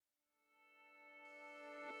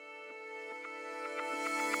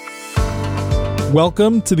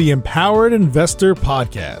Welcome to the Empowered Investor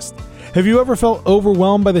Podcast. Have you ever felt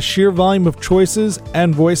overwhelmed by the sheer volume of choices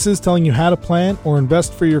and voices telling you how to plan or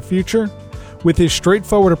invest for your future? With his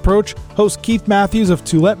straightforward approach, host Keith Matthews of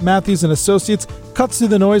Toulette Matthews & Associates cuts through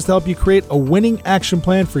the noise to help you create a winning action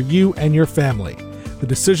plan for you and your family. The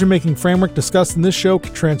decision-making framework discussed in this show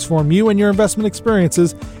can transform you and your investment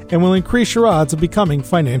experiences and will increase your odds of becoming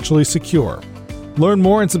financially secure. Learn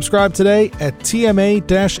more and subscribe today at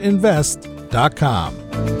tma-invest.com.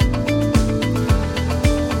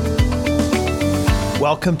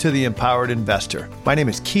 Welcome to the Empowered Investor. My name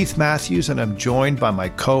is Keith Matthews, and I'm joined by my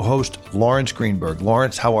co-host, Lawrence Greenberg.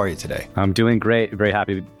 Lawrence, how are you today? I'm doing great. Very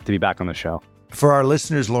happy to be back on the show. For our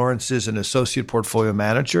listeners, Lawrence is an associate portfolio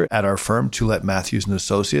manager at our firm, Toulette Matthews &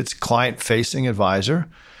 Associates, client-facing advisor.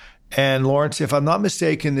 And Lawrence, if I'm not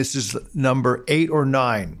mistaken, this is number 8 or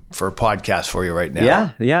 9 for a podcast for you right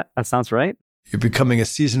now. Yeah, that sounds right. You're becoming a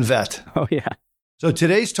seasoned vet. Oh, yeah. So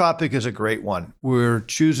today's topic is a great one. We're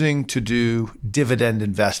choosing to do dividend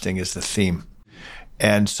investing as the theme.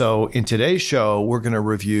 And so in today's show, we're going to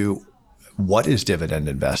review what is dividend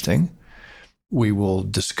investing. We will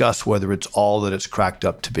discuss whether it's all that it's cracked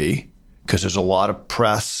up to be, because there's a lot of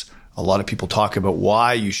press, a lot of people talk about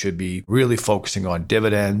why you should be really focusing on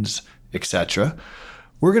dividends, etc.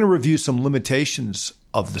 We're going to review some limitations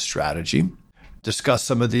of the strategy, discuss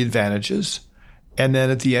some of the advantages, and then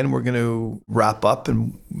at the end, we're going to wrap up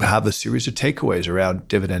and have a series of takeaways around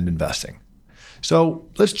dividend investing. So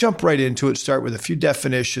let's jump right into it, start with a few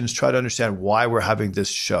definitions, try to understand why we're having this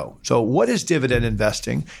show. So what is dividend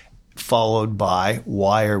investing, followed by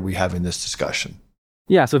why are we having this discussion?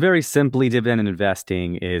 Yeah, so very simply, dividend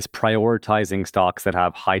investing is prioritizing stocks that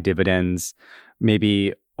have high dividends,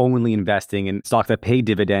 maybe only investing in stocks that pay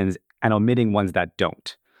dividends and omitting ones that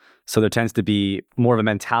don't. So there tends to be more of a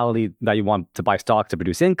mentality that you want to buy stocks to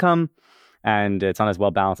produce income, and it's not as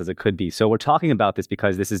well balanced as it could be. So we're talking about this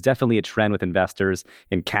because this is definitely a trend with investors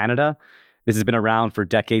in Canada. This has been around for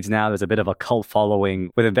decades now. There's a bit of a cult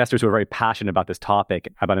following with investors who are very passionate about this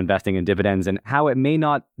topic, about investing in dividends and how it may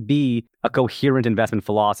not be a coherent investment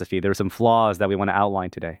philosophy. There are some flaws that we want to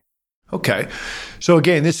outline today. Okay. So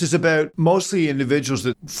again, this is about mostly individuals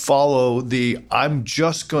that follow I'm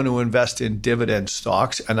just going to invest in dividend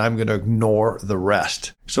stocks and I'm going to ignore the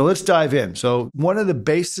rest. So let's dive in. So one of the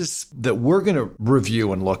bases that we're going to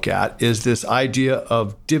review and look at is this idea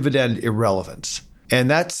of dividend irrelevance. And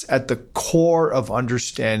that's at the core of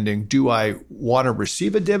understanding, do I want to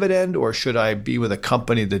receive a dividend or should I be with a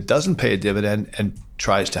company that doesn't pay a dividend and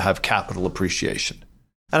tries to have capital appreciation?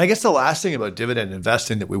 And I guess the last thing about dividend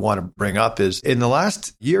investing that we want to bring up is in the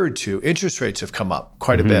last year or two, interest rates have come up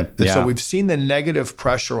quite a bit. Yeah. So we've seen the negative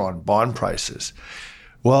pressure on bond prices.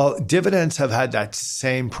 Well, dividends have had that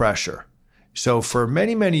same pressure. So for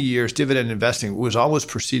many, many years, dividend investing was always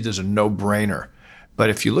perceived as a no-brainer. But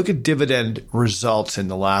if you look at dividend results in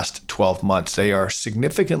the last 12 months, they are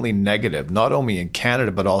significantly negative, not only in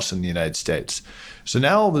Canada, but also in the United States. So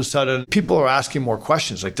now all of a sudden, people are asking more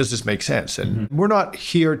questions like, does this make sense? And we're not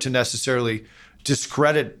here to necessarily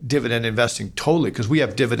discredit dividend investing totally because we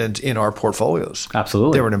have dividends in our portfolios.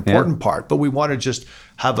 Absolutely. They're an important part, but we want to just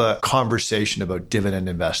have a conversation about dividend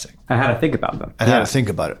investing. And how to think about them. And how to think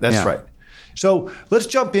about it. That's right. So let's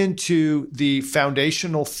jump into the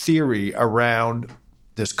foundational theory around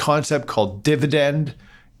this concept called dividend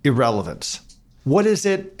irrelevance. What is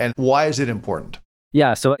it and why is it important?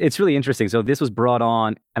 Yeah, so it's really interesting. So this was brought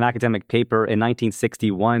on an academic paper in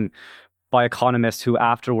 1961 by economists who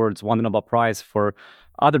afterwards won the Nobel Prize for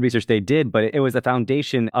other research they did, but it was the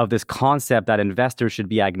foundation of this concept that investors should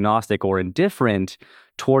be agnostic or indifferent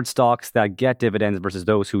towards stocks that get dividends versus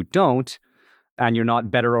those who don't, and you're not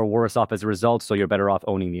better or worse off as a result, so you're better off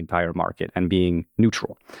owning the entire market and being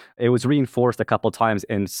neutral. It was reinforced a couple of times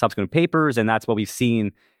in subsequent papers, and that's what we've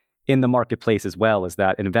seen in the marketplace as well, is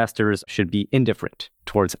that investors should be indifferent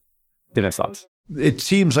towards dividend stocks. It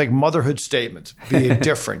seems like motherhood statements, be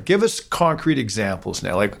indifferent. Give us concrete examples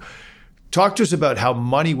now. Like, talk to us about how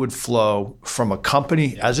money would flow from a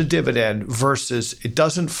company as a dividend versus it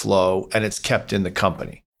doesn't flow and it's kept in the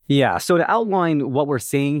company. Yeah, so to outline what we're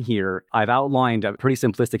saying here, I've outlined a pretty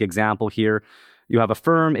simplistic example here. You have a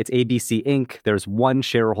firm, it's ABC Inc. There's one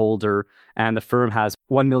shareholder, and the firm has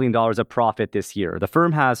 $1 million of profit this year. The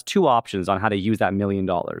firm has two options on how to use that $1 million.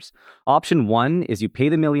 Option one is you pay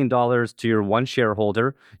the $1 million to your one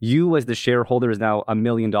shareholder. You, as the shareholder, is now $1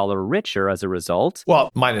 million richer as a result.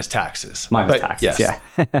 Well, minus taxes. Taxes, yes.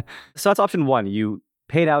 Yeah. So that's option one. You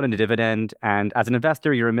paid out in a dividend, and as an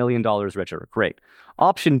investor, you're $1 million richer. Great.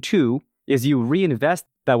 Option two is you reinvest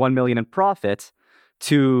that $1 million in profit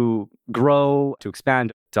to grow, to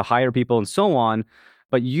expand to hire people and so on.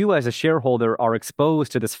 But you as a shareholder are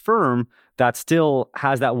exposed to this firm that still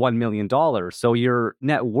has that $1 million. So your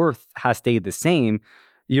net worth has stayed the same.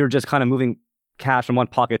 You're just kind of moving cash from one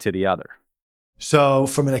pocket to the other. So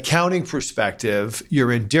from an accounting perspective,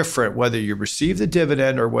 you're indifferent whether you receive the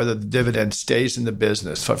dividend or whether the dividend stays in the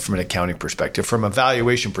business from an accounting perspective. From a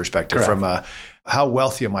valuation perspective, Correct. From a how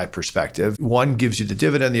wealthy am I perspective, one gives you the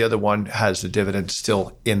dividend, the other one has the dividend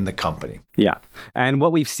still in the company. Yeah. And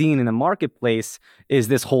what we've seen in the marketplace is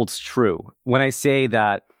this holds true. When I say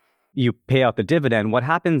that you pay out the dividend, what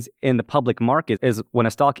happens in the public market is when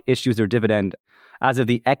a stock issues their dividend as of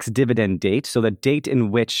the ex-dividend date, so the date in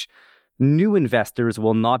which new investors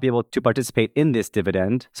will not be able to participate in this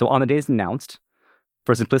dividend. So on the day it's announced,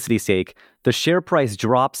 for simplicity's sake, the share price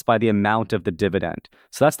drops by the amount of the dividend.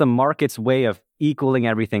 So that's the market's way of equaling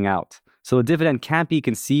everything out. So the dividend can't be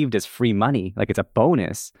conceived as free money, like it's a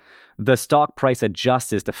bonus. The stock price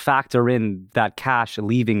adjusts to factor in that cash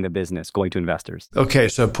leaving the business, going to investors. Okay,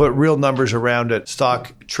 so put real numbers around it.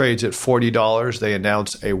 Stock trades at $40. They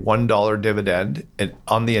announce a $1 dividend. And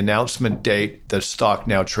on the announcement date, the stock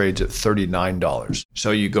now trades at $39.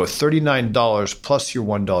 So you go $39 plus your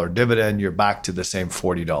 $1 dividend, you're back to the same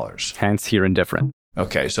 $40. Hence, you're indifferent.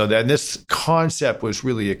 Okay, so then this concept was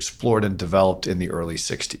really explored and developed in the early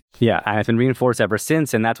 60s. Yeah, and it's been reinforced ever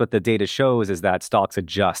since, and that's what the data shows is that stocks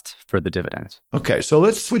adjust for the dividends. Okay, so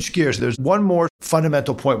let's switch gears. There's one more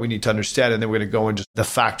fundamental point we need to understand, and then we're going to go into the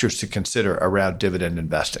factors to consider around dividend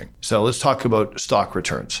investing. So let's talk about stock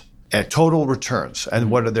returns and total returns, and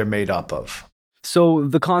what are they made up of? So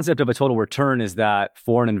the concept of a total return is that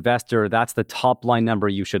for an investor, that's the top line number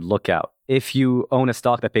you should look at. If you own a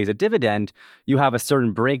stock that pays a dividend, you have a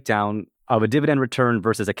certain breakdown of a dividend return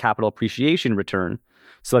versus a capital appreciation return.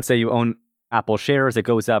 So let's say you own Apple shares, it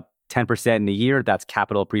goes up 10% in a year, that's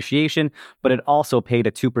capital appreciation, but it also paid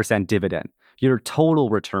a 2% dividend. Your total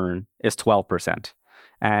return is 12%.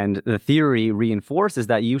 And the theory reinforces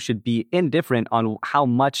that you should be indifferent on how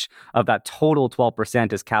much of that total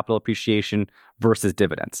 12% is capital appreciation versus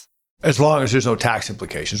dividends. As long as there's no tax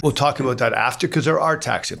implications. We'll talk about that after because there are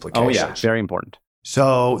tax implications. Oh, yeah, very important.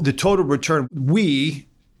 So the total return, we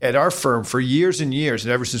at our firm for years and years,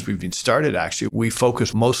 and ever since we've been started, actually, we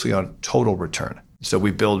focus mostly on total return. So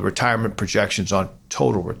we build retirement projections on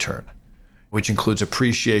total return, which includes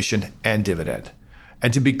appreciation and dividend.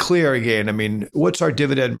 And to be clear again, I mean, what's our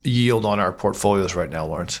dividend yield on our portfolios right now,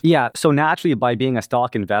 Lawrence? Yeah, so naturally, by being a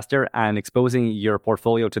stock investor and exposing your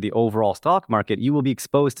portfolio to the overall stock market, you will be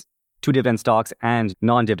exposed to dividend stocks and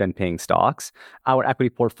non-dividend paying stocks. Our equity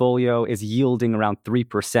portfolio is yielding around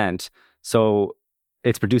 3%. So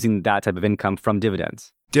it's producing that type of income from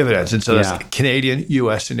dividends. Dividends. And so that's Canadian,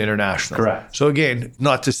 US, and international. Correct. So again,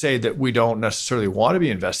 not to say that we don't necessarily want to be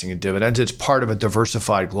investing in dividends. It's part of a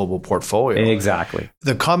diversified global portfolio. Exactly.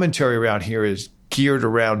 The commentary around here is geared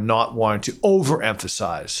around not wanting to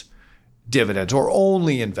overemphasize dividends or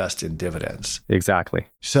only invest in dividends. Exactly.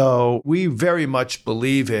 So we very much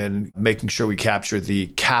believe in making sure we capture the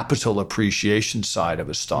capital appreciation side of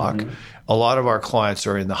a stock. Mm-hmm. A lot of our clients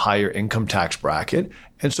are in the higher income tax bracket,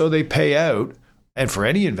 and so they pay out. And for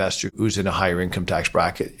any investor who's in a higher income tax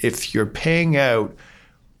bracket, if you're paying out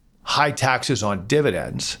high taxes on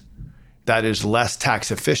dividends, that is less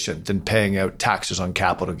tax efficient than paying out taxes on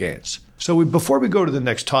capital gains. So before we go to the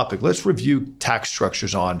next topic, let's review tax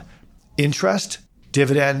structures on interest,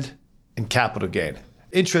 dividend, and capital gain.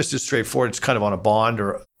 Interest is straightforward. It's kind of on a bond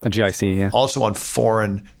or a GIC, yeah. Also on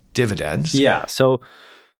foreign dividends. Yeah. So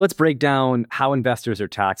let's break down how investors are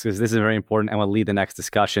taxed, because this is very important and will lead the next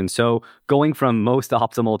discussion. So going from most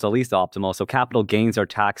optimal to least optimal. So capital gains are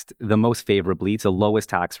taxed the most favorably. It's the lowest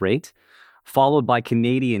tax rate, followed by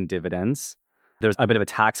Canadian dividends. There's a bit of a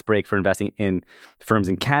tax break for investing in firms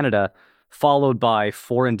in Canada, followed by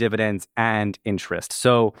foreign dividends and interest.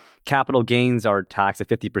 So capital gains are taxed at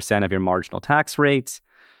 50% of your marginal tax rate.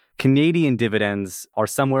 Canadian dividends are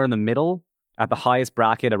somewhere in the middle at the highest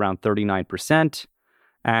bracket, around 39%.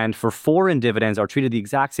 And for foreign dividends are treated the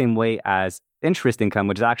exact same way as interest income,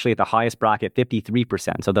 which is actually at the highest bracket,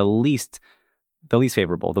 53%. So the least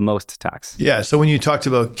favorable, the most tax. Yeah. So when you talked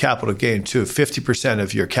about capital gain too, 50%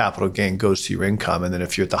 of your capital gain goes to your income. And then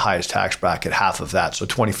if you're at the highest tax bracket, half of that. So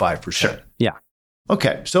 25%. Sure. Yeah.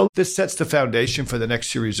 Okay. So this sets the foundation for the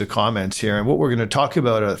next series of comments here. And what we're going to talk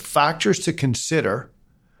about are factors to consider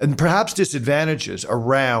and perhaps disadvantages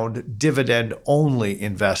around dividend-only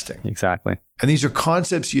investing. Exactly. And these are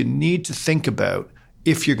concepts you need to think about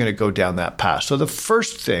if you're going to go down that path. So the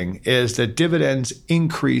first thing is that dividends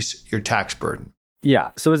increase your tax burden. Yeah.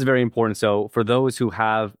 So this is very important. So for those who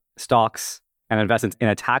have stocks and investments in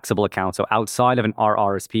a taxable account, so outside of an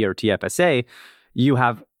RRSP or TFSA, you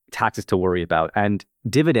have taxes to worry about. And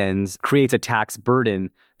dividends creates a tax burden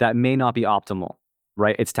that may not be optimal,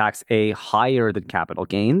 right? It's tax A higher than capital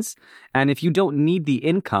gains. And if you don't need the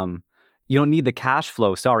income, you don't need the cash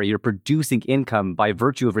flow, you're producing income by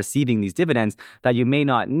virtue of receiving these dividends that you may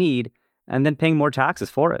not need and then paying more taxes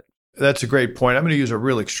for it. That's a great point. I'm going to use a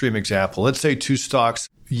real extreme example. Let's say two stocks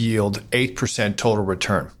yield 8% total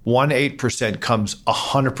return. One 8% comes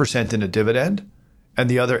 100% in a dividend, and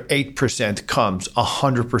the other 8% comes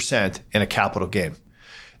 100% in a capital gain.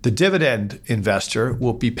 The dividend investor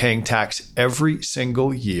will be paying tax every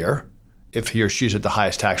single year if he or she's at the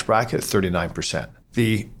highest tax bracket, 39%.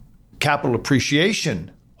 The capital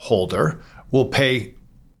appreciation holder will pay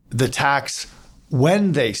the tax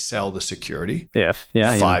when they sell the security,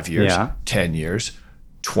 5 years, 10 years,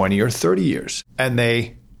 20 or 30 years, and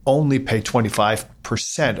they only pay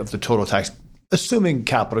 25% of the total tax, assuming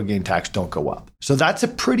capital gain tax don't go up. So that's a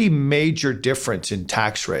pretty major difference in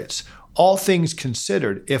tax rates, all things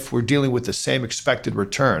considered, if we're dealing with the same expected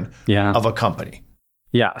return of a company.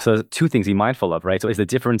 Yeah, so two things to be mindful of, right? So is the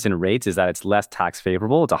difference in rates is that it's less tax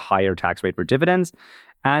favorable, it's a higher tax rate for dividends,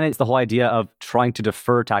 and it's the whole idea of trying to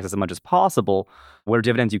defer taxes as much as possible, where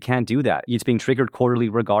dividends, you can't do that. It's being triggered quarterly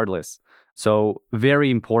regardless. So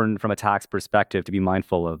very important from a tax perspective to be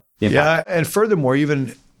mindful of the impact. Yeah, and furthermore,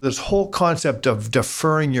 even this whole concept of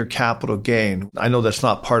deferring your capital gain, I know that's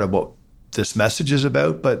not part of what this message is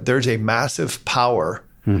about, but there's a massive power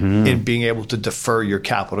in being able to defer your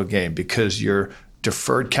capital gain, because your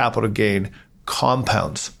deferred capital gain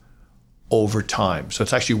compounds over time. So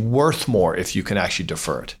it's actually worth more if you can actually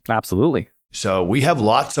defer it. Absolutely. So we have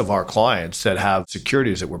lots of our clients that have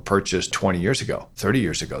securities that were purchased 20 years ago, 30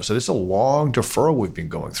 years ago. So this is a long deferral we've been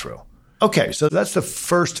going through. Okay, so that's the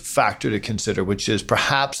first factor to consider, which is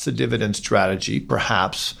perhaps the dividend strategy,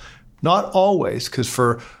 perhaps not always, because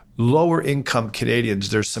for lower income Canadians,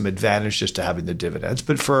 there's some advantages to having the dividends.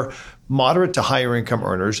 But for moderate to higher income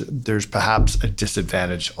earners, there's perhaps a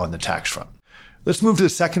disadvantage on the tax front. Let's move to the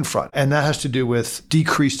second front, and that has to do with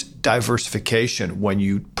decreased diversification when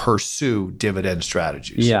you pursue dividend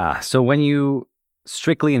strategies. Yeah, so when you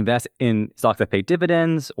strictly invest in stocks that pay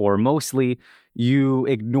dividends, or mostly, you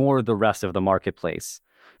ignore the rest of the marketplace.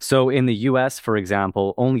 So in the US, for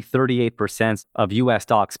example, only 38% of US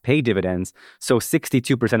stocks pay dividends, so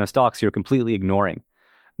 62% of stocks you're completely ignoring.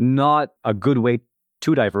 Not a good way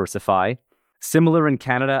to diversify. Similar in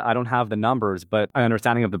Canada, I don't have the numbers, but an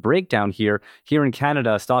understanding of the breakdown here. Here in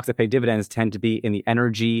Canada, stocks that pay dividends tend to be in the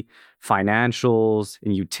energy, financials,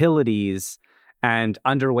 and utilities, and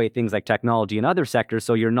underweight things like technology and other sectors,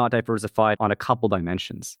 so you're not diversified on a couple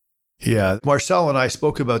dimensions. Yeah. Marcel and I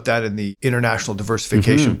spoke about that in the International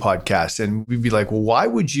Diversification podcast. And we'd be like, well, why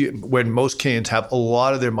would you, when most Canadians have a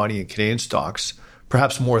lot of their money in Canadian stocks,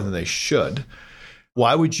 perhaps more than they should,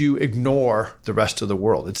 why would you ignore the rest of the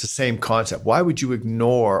world? It's the same concept. Why would you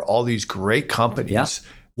ignore all these great companies? Yeah.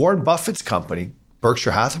 Warren Buffett's company,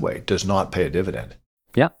 Berkshire Hathaway, does not pay a dividend.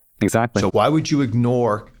 Yeah, exactly. So why would you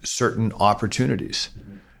ignore certain opportunities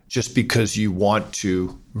just because you want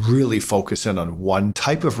to really focus in on one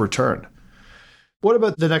type of return? What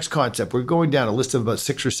about the next concept? We're going down a list of about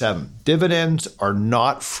 6 or 7. Dividends are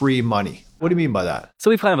not free money. What do you mean by that? So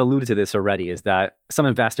we've kind of alluded to this already, is that some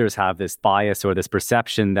investors have this bias or this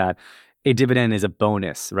perception that a dividend is a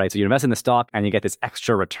bonus, right? So you invest in the stock and you get this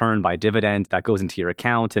extra return by dividend that goes into your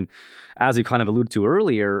account. And as we kind of alluded to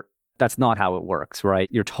earlier, that's not how it works, right?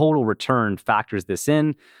 Your total return factors this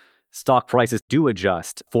in. Stock prices do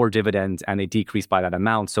adjust for dividends and they decrease by that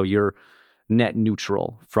amount. So you're net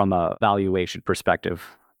neutral from a valuation perspective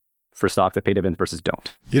for stocks that pay dividends versus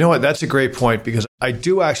don't. You know what? That's a great point, because I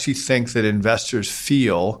do actually think that investors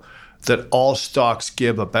feel that all stocks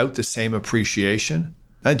give about the same appreciation.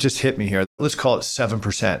 That just hit me here. Let's call it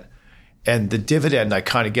 7%. And the dividend, I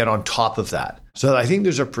kind of get on top of that. So I think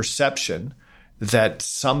there's a perception that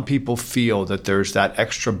some people feel that there's that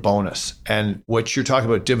extra bonus. And what you're talking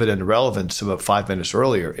about dividend relevance about 5 minutes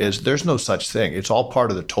earlier is there's no such thing. It's all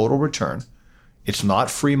part of the total return. It's not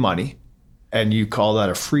free money. And you call that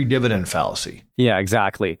a free dividend fallacy. Yeah,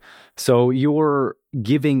 exactly. So you're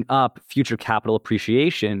giving up future capital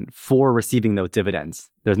appreciation for receiving those dividends.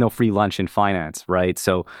 There's no free lunch in finance, right?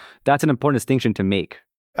 So that's an important distinction to make.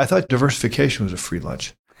 I thought diversification was a free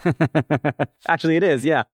lunch. Actually, it is,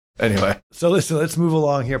 yeah. Anyway, so listen, let's move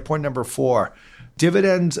along here. Point number 4,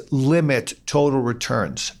 dividends limit total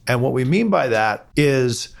returns. And what we mean by that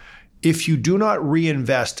is If you do not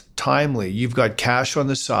reinvest timely, you've got cash on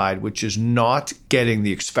the side, which is not getting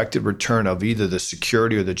the expected return of either the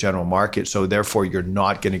security or the general market. So therefore, you're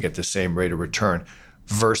not going to get the same rate of return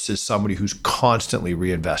versus somebody who's constantly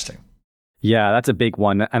reinvesting. Yeah, that's a big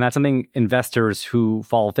one. And that's something investors who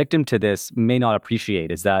fall victim to this may not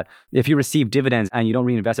appreciate, is that if you receive dividends and you don't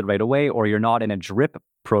reinvest it right away, or you're not in a DRIP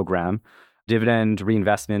program, dividend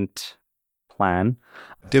reinvestment plan.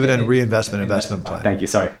 Dividend reinvestment investment plan. Thank you.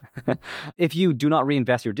 Sorry. If you do not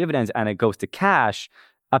reinvest your dividends and it goes to cash,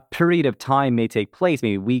 a period of time may take place,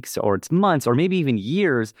 maybe weeks or it's months or maybe even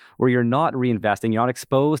years, where you're not reinvesting, you're not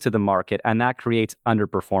exposed to the market, and that creates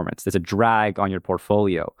underperformance. There's a drag on your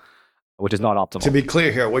portfolio, which is not optimal. To be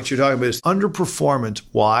clear here, what you're talking about is underperformance.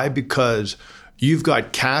 Why? Because you've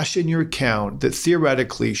got cash in your account that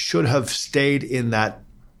theoretically should have stayed in that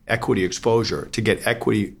equity exposure to get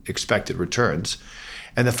equity expected returns.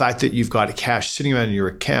 And the fact that you've got cash sitting around in your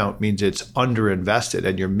account means it's underinvested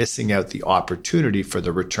and you're missing out the opportunity for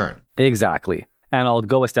the return. Exactly. And I'll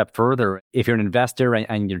go a step further. If you're an investor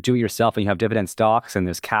and you're do it yourself and you have dividend stocks and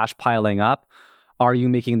there's cash piling up, are you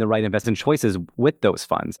making the right investment choices with those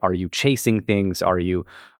funds? Are you chasing things? Are you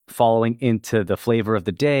following into the flavor of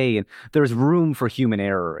the day? And there's room for human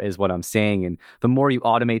error is what I'm saying. And the more you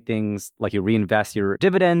automate things, like you reinvest your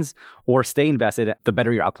dividends or stay invested, the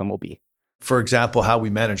better your outcome will be. For example, how we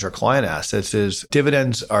manage our client assets is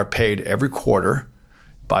dividends are paid every quarter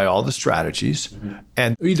by all the strategies. Mm-hmm.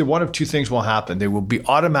 And either one of two things will happen. They will be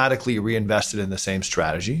automatically reinvested in the same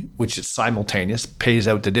strategy, which is simultaneous, pays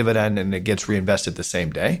out the dividend and it gets reinvested the same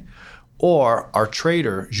day. Or our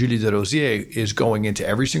trader, Julie Desrosiers, is going into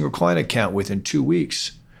every single client account within 2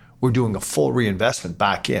 weeks. We're doing a full reinvestment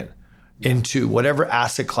back into whatever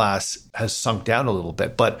asset class has sunk down a little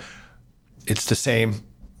bit, but it's the same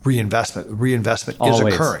reinvestment Always.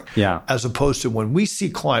 Is occurring. Yeah. As opposed to when we see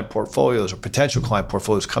client portfolios or potential client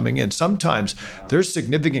portfolios coming in, sometimes there's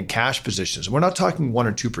significant cash positions. We're not talking 1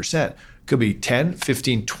 or 2%. It could be 10,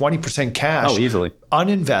 15, 20% cash. Oh, easily.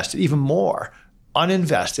 Uninvested, even more.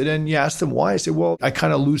 Uninvested. And you ask them why. I say, well, I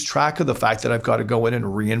kind of lose track of the fact that I've got to go in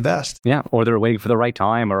and reinvest. Yeah. Or they're waiting for the right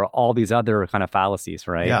time or all these other kind of fallacies,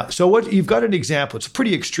 right? Yeah. So what you've got an example, it's a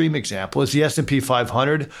pretty extreme example, is the S&P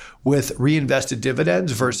 500 with reinvested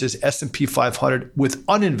dividends versus S&P 500 with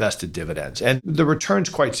uninvested dividends. And the return's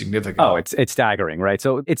quite significant. Oh, it's staggering, right?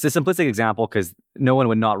 So it's a simplistic example because no one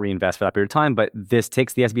would not reinvest for that period of time, but this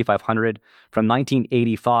takes the S&P 500 from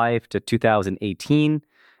 1985 to 2018.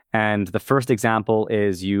 And the first example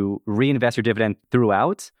is you reinvest your dividend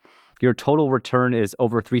throughout. Your total return is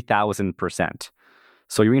over 3,000%.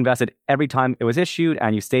 So you reinvested every time it was issued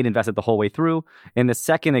and you stayed invested the whole way through. In the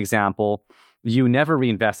second example, you never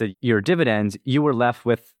reinvested your dividends. You were left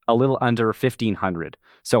with a little under 1,500.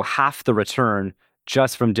 So half the return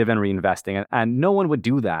just from dividend reinvesting. And no one would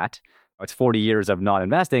do that. It's 40 years of not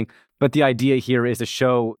investing. But the idea here is to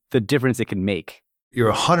show the difference it can make.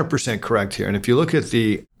 You're 100% correct here. And if you look at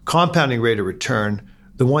the compounding rate of return,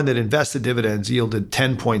 the one that invested dividends yielded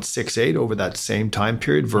 10.68 over that same time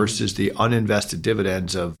period versus the uninvested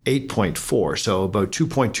dividends of 8.4. So about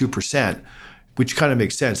 2.2%, which kind of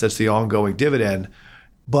makes sense. That's the ongoing dividend.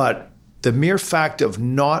 But the mere fact of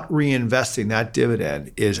not reinvesting that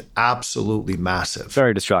dividend is absolutely massive.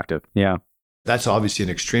 Very destructive. Yeah. That's obviously an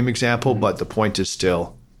extreme example, but the point is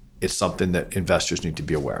still, it's something that investors need to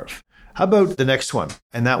be aware of. How about the next one?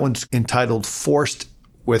 And that one's entitled forced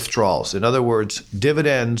withdrawals. In other words,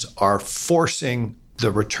 dividends are forcing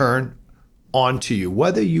the return onto you.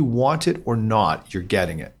 Whether you want it or not, you're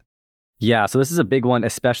getting it. Yeah, so this is a big one,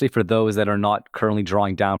 especially for those that are not currently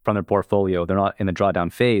drawing down from their portfolio. They're not in the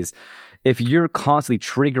drawdown phase. If you're constantly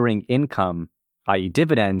triggering income, i.e.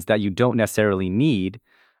 dividends, that you don't necessarily need,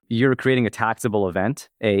 you're creating a taxable event,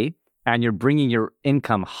 A, and you're bringing your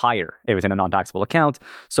income higher if it's in a non-taxable account.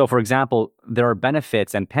 So, for example, there are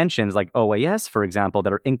benefits and pensions like OAS, for example,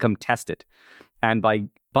 that are income tested. And by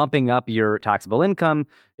bumping up your taxable income,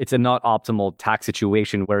 it's a not optimal tax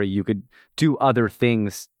situation where you could do other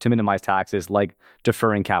things to minimize taxes, like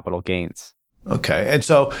deferring capital gains. Okay. And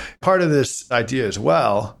so part of this idea as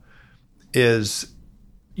well is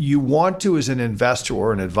you want to, as an investor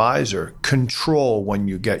or an advisor, control when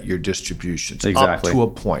you get your distributions Exactly. up to a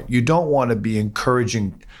point. You don't want to be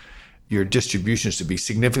encouraging your distributions to be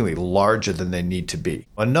significantly larger than they need to be.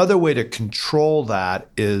 Another way to control that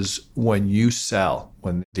is when you sell,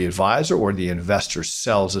 when the advisor or the investor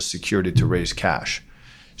sells a security to raise cash.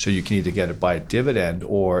 So you can either get it by a dividend,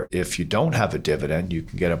 or if you don't have a dividend, you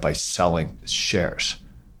can get it by selling shares.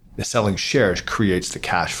 The selling shares creates the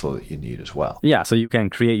cash flow that you need as well. Yeah, so you can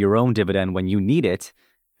create your own dividend when you need it,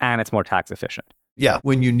 and it's more tax efficient. Yeah,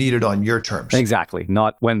 when you need it on your terms. Exactly.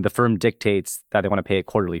 Not when the firm dictates that they want to pay it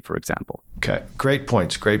quarterly, for example. Okay, great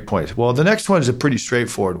points, great points. Well, the next one is a pretty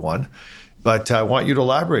straightforward one, but I want you to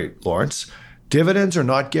elaborate, Lawrence. Dividends are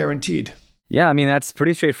not guaranteed. Yeah, I mean, that's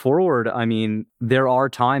pretty straightforward. I mean, there are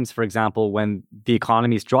times, for example, when the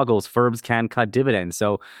economy struggles, firms can cut dividends.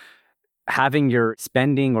 So having your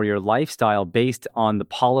spending or your lifestyle based on the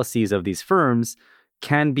policies of these firms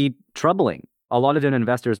can be troubling. A lot of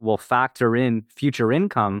investors will factor in future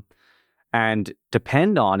income and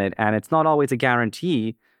depend on it. And it's not always a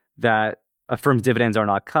guarantee that a firm's dividends are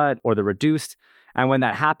not cut or they're reduced. And when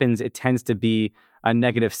that happens, it tends to be a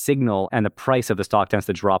negative signal and the price of the stock tends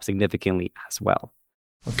to drop significantly as well.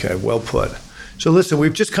 Okay, well put. So listen,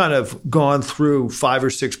 we've just kind of gone through 5 or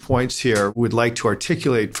 6 points here we'd like to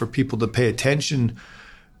articulate for people to pay attention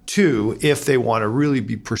to if they want to really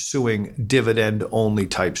be pursuing dividend-only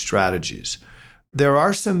type strategies. There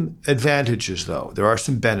are some advantages, though. There are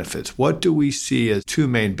some benefits. What do we see as 2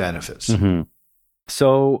 main benefits? Mm-hmm.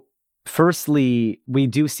 So firstly, we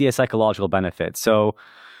do see a psychological benefit. So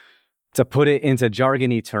to put it into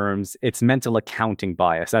jargony terms, it's mental accounting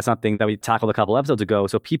bias. That's something that we tackled a couple episodes ago.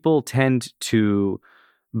 So people tend to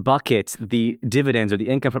bucket the dividends or the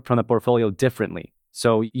income from the portfolio differently.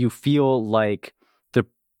 So you feel like the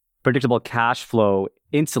predictable cash flow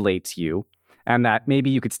insulates you and that maybe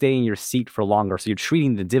you could stay in your seat for longer. So you're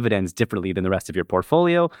treating the dividends differently than the rest of your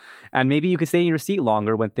portfolio. And maybe you could stay in your seat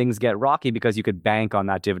longer when things get rocky because you could bank on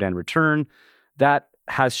that dividend return. That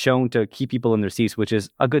has shown to keep people in their seats, which is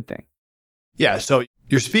a good thing. Yeah, so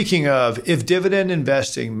you're speaking of if dividend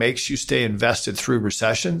investing makes you stay invested through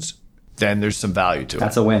recessions, then there's some value to it.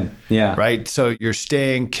 That's a win. Yeah. Right? So you're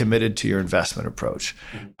staying committed to your investment approach.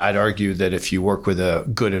 I'd argue that if you work with a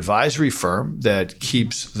good advisory firm that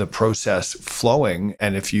keeps the process flowing,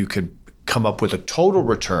 and if you could come up with a total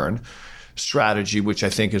return strategy, which I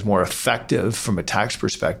think is more effective from a tax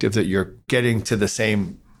perspective, that you're getting to the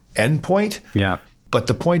same endpoint. Yeah. But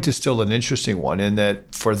the point is still an interesting one in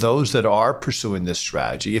that for those that are pursuing this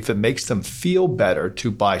strategy, if it makes them feel better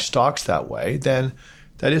to buy stocks that way, then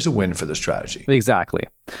that is a win for the strategy. Exactly.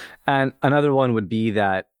 And another one would be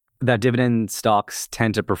that dividend stocks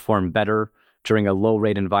tend to perform better during a low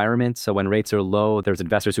rate environment. So when rates are low, there's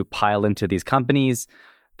investors who pile into these companies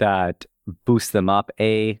that boost them up,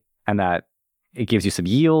 and that it gives you some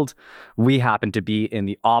yield. We happen to be in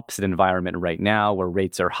the opposite environment right now where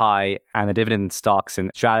rates are high and the dividend stocks and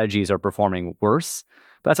strategies are performing worse.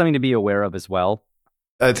 But that's something to be aware of as well.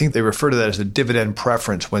 I think they refer to that as a dividend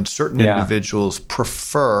preference when certain individuals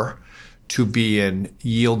prefer to be in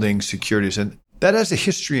yielding securities. And that has a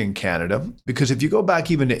history in Canada because if you go back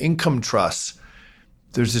even to income trusts,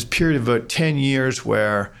 there's this period of about 10 years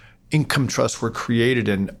where income trusts were created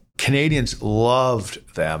and Canadians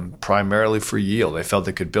loved them primarily for yield. They felt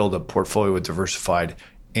they could build a portfolio with diversified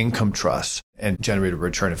income trusts and generate a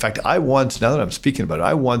return. In fact, now that I'm speaking about it,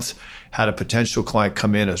 I once had a potential client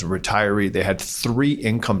come in as a retiree. They had 3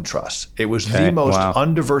 income trusts. It was the most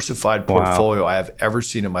undiversified portfolio I have ever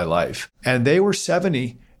seen in my life. And they were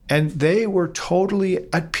 70 and they were totally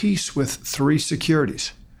at peace with 3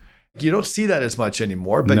 securities. You don't see that as much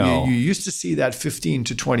anymore, but you used to see that 15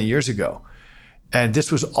 to 20 years ago. And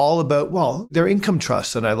this was all about, well, they're income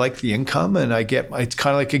trusts and I like the income and it's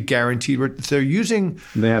kind of like a guaranteed. They're using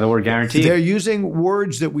the word guaranteed. They're using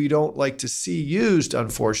words that we don't like to see used,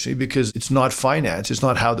 unfortunately, because it's not finance. It's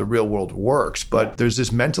not how the real world works. But there's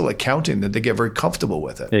this mental accounting that they get very comfortable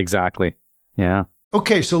with it. Exactly. Yeah.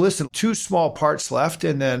 Okay, so listen, 2 small parts left,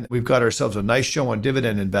 and then we've got ourselves a nice show on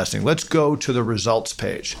dividend investing. Let's go to the results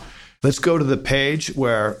page. Let's go to the page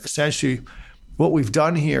where essentially what we've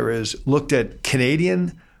done here is looked at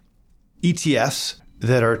Canadian ETFs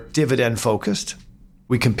that are dividend focused.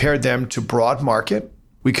 We compared them to broad market.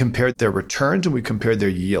 We compared their returns and we compared their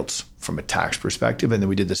yields from a tax perspective. And then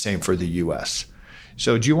we did the same for the US.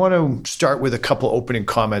 So do you want to start with a couple opening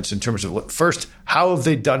comments in terms of, first, how have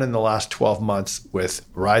they done in the last 12 months with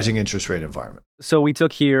rising interest rate environment? So we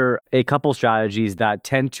took here a couple strategies that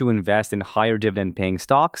tend to invest in higher dividend paying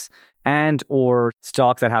stocks and or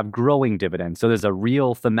stocks that have growing dividends. So there's a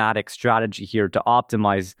real thematic strategy here to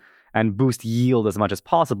optimize and boost yield as much as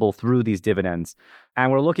possible through these dividends.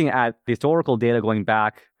 And we're looking at the historical data going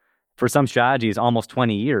back for some strategies almost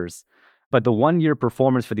 20 years. But the 1-year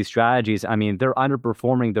performance for these strategies, I mean, they're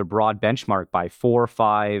underperforming their broad benchmark by 4 or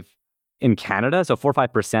 5 in Canada. So 4 or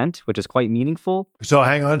 5%, which is quite meaningful. So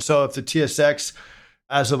hang on. So if the TSX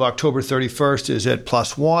as of October 31st is at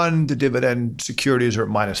 +1. The dividend securities are at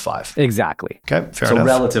 -5. Exactly. Okay, fair so enough.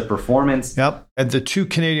 Relative performance. Yep. And the two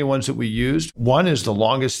Canadian ones that we used, one is the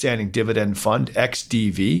longest standing dividend fund,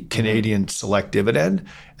 XDV, Canadian Select Dividend.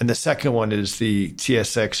 And the second one is the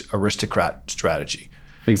TSX Aristocrat strategy.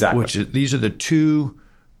 Exactly. These are the two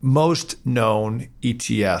most known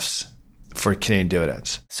ETFs for Canadian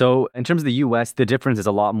dividends. So in terms of the US, the difference is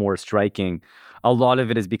a lot more striking. A lot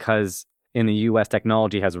of it is because in the US,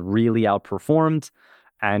 technology has really outperformed,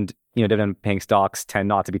 and dividend paying stocks tend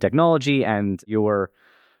not to be technology. And your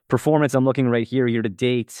performance, I'm looking right here, year to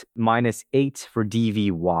date, -8 for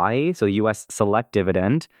DVY, so US Select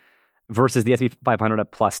Dividend, versus the S&P 500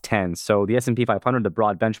 at +10. So the S&P 500, the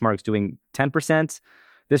broad benchmark, is doing 10%.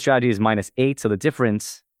 This strategy is -8, so the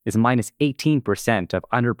difference is -18% of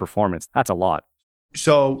underperformance. That's a lot.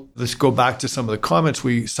 So let's go back to some of the comments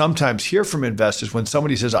we sometimes hear from investors when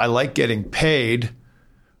somebody says, I like getting paid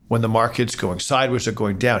when the market's going sideways or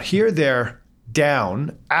going down. Here they're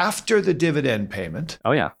down after the dividend payment.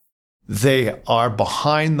 Oh, yeah. They are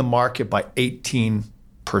behind the market by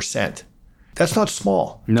 18%. That's not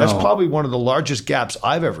small. No. That's probably one of the largest gaps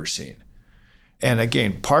I've ever seen. And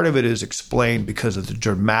again, part of it is explained because of the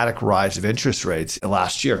dramatic rise of interest rates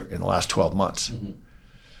last year, in the last 12 months. Mm-hmm.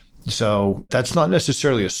 So that's not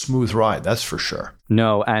necessarily a smooth ride, that's for sure.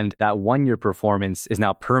 No, and that 1-year performance is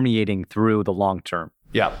now permeating through the long term.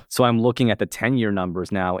 Yeah. So I'm looking at the 10-year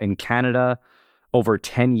numbers now. In Canada, over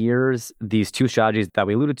 10 years, these two strategies that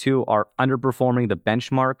we alluded to are underperforming the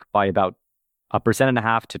benchmark by about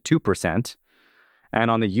 1.5% to 2%.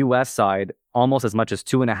 And on the US side, almost as much as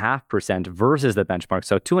 2.5% versus the benchmark.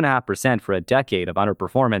 So 2.5% for a decade of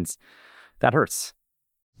underperformance, that hurts.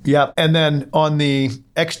 Yeah. And then on the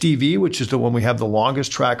XDV, which is the one we have the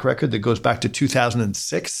longest track record that goes back to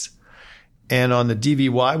 2006. And on the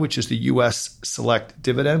DVY, which is the US Select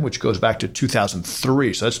Dividend, which goes back to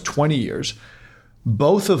 2003. So that's 20 years.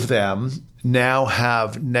 Both of them now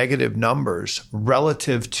have negative numbers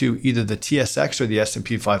relative to either the TSX or the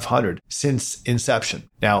S&P 500 since inception.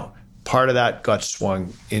 Now, part of that got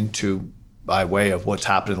swung into by way of what's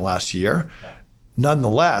happened in the last year.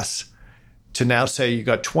 Nonetheless, to now say you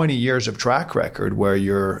got 20 years of track record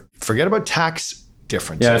where forget about tax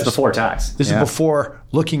differences. Yeah, it's before tax. This is before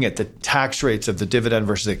looking at the tax rates of the dividend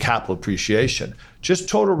versus the capital appreciation. Just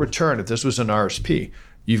total return, if this was an RSP,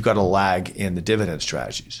 you've got a lag in the dividend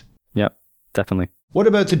strategies. Yep, definitely. What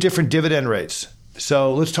about the different dividend rates?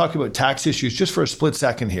 So let's talk about tax issues just for a split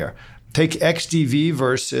second here. Take XDV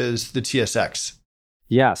versus the TSX.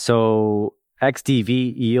 Yeah, so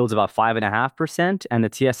XDV yields about 5.5%, and the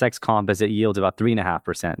TSX Composite yields about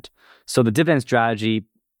 3.5%. So the dividend strategy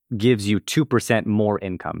gives you 2% more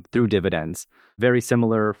income through dividends. Very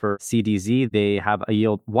similar for CDZ, they have a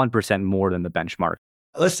yield 1% more than the benchmark.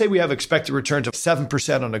 Let's say we have expected returns of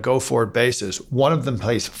 7% on a go-forward basis. One of them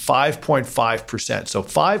pays 5.5%. So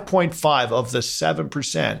 5.5 of the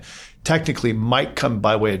 7% technically might come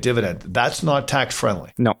by way of dividend. That's not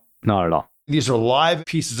tax-friendly. No, not at all. These are live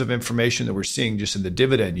pieces of information that we're seeing just in the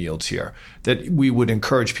dividend yields here that we would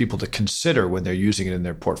encourage people to consider when they're using it in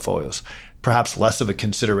their portfolios. Perhaps less of a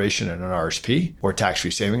consideration in an RSP or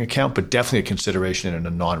tax-free saving account, but definitely a consideration in a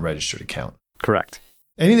non-registered account. Correct.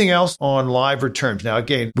 Anything else on live returns? Now,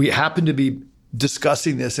 again, we happen to be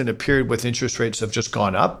discussing this in a period with interest rates have just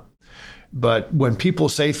gone up. But when people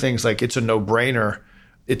say things like it's a no-brainer,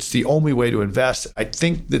 it's the only way to invest, I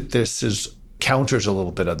think that this counters a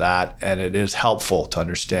little bit of that, and it is helpful to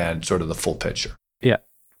understand sort of the full picture. Yeah,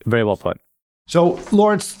 very well put. So,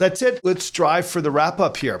 Lawrence, that's it. Let's strive for the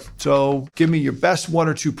wrap-up here. So give me your best 1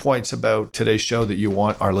 or 2 points about today's show that you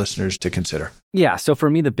want our listeners to consider. Yeah, so for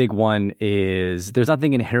me, the big one is there's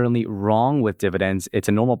nothing inherently wrong with dividends. It's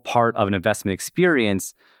a normal part of an investment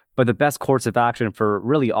experience, but the best course of action for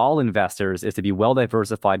really all investors is to be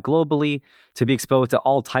well-diversified globally, to be exposed to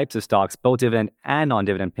all types of stocks, both dividend and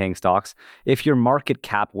non-dividend paying stocks. If you're market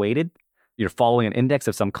cap weighted, you're following an index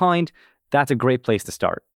of some kind, that's a great place to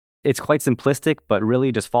start. It's quite simplistic, but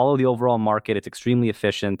really just follow the overall market. It's extremely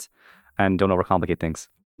efficient, and don't overcomplicate things.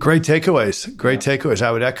 Great takeaways. Great takeaways.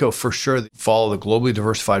 I would echo for sure, follow the globally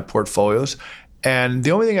diversified portfolios. And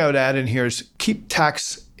the only thing I would add in here is keep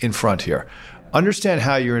tax in front here. Understand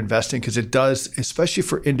how you're investing, because it does, especially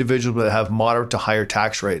for individuals that have moderate to higher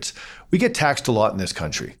tax rates. We get taxed a lot in this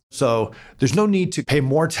country. So there's no need to pay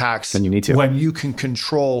more tax than you need to when you can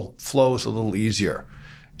control flows a little easier.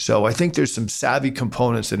 So I think there's some savvy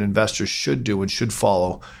components that investors should do and should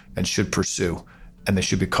follow and should pursue, and they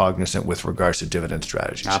should be cognizant with regards to dividend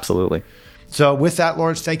strategies. Absolutely. So with that,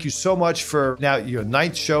 Lawrence, thank you so much for now your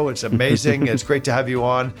 9th show. It's amazing. It's great to have you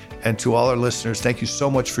on. And to all our listeners, thank you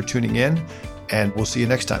so much for tuning in. And we'll see you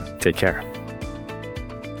next time. Take care.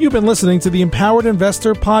 You've been listening to the Empowered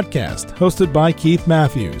Investor Podcast, hosted by Keith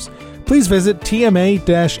Matthews. Please visit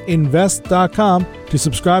tma-invest.com to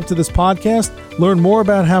subscribe to this podcast, learn more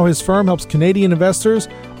about how his firm helps Canadian investors,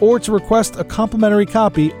 or to request a complimentary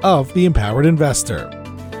copy of The Empowered Investor.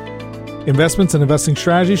 Investments and investing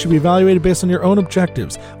strategies should be evaluated based on your own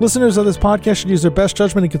objectives. Listeners of this podcast should use their best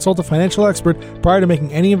judgment and consult a financial expert prior to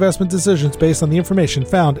making any investment decisions based on the information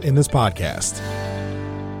found in this podcast.